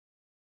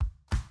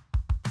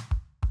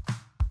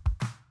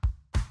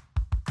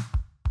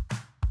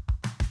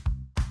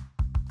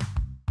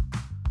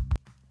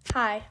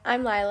Hi,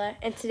 I'm Lila,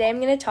 and today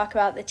I'm going to talk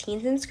about the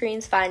Teens and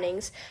Screens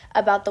findings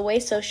about the way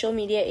social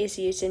media is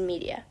used in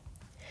media.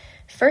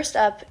 First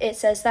up, it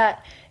says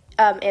that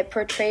it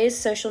portrays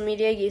social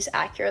media use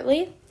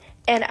accurately,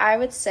 and I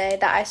would say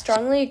that I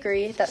strongly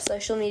agree that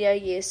social media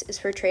use is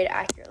portrayed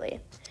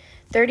accurately.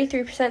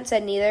 33%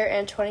 said neither,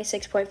 and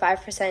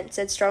 26.5%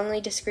 said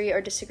strongly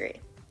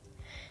disagree.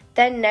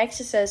 Then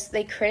next it says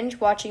they cringe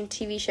watching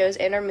TV shows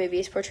and or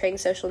movies portraying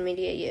social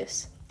media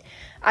use.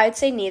 I'd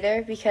say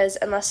neither, because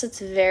unless it's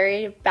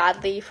very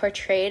badly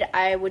portrayed,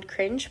 I would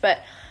cringe, but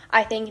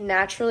I think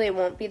naturally it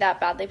won't be that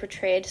badly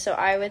portrayed, so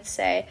I would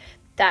say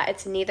that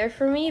it's neither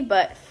for me,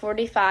 but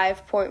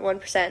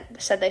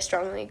 45.1% said they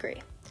strongly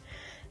agree.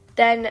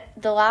 Then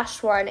the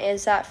last one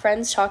is that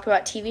friends talk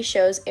about TV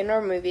shows and or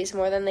movies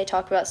more than they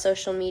talk about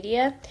social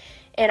media,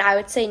 and I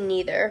would say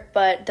neither,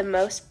 but the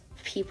most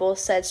people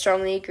said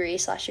strongly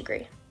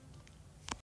agree/agree.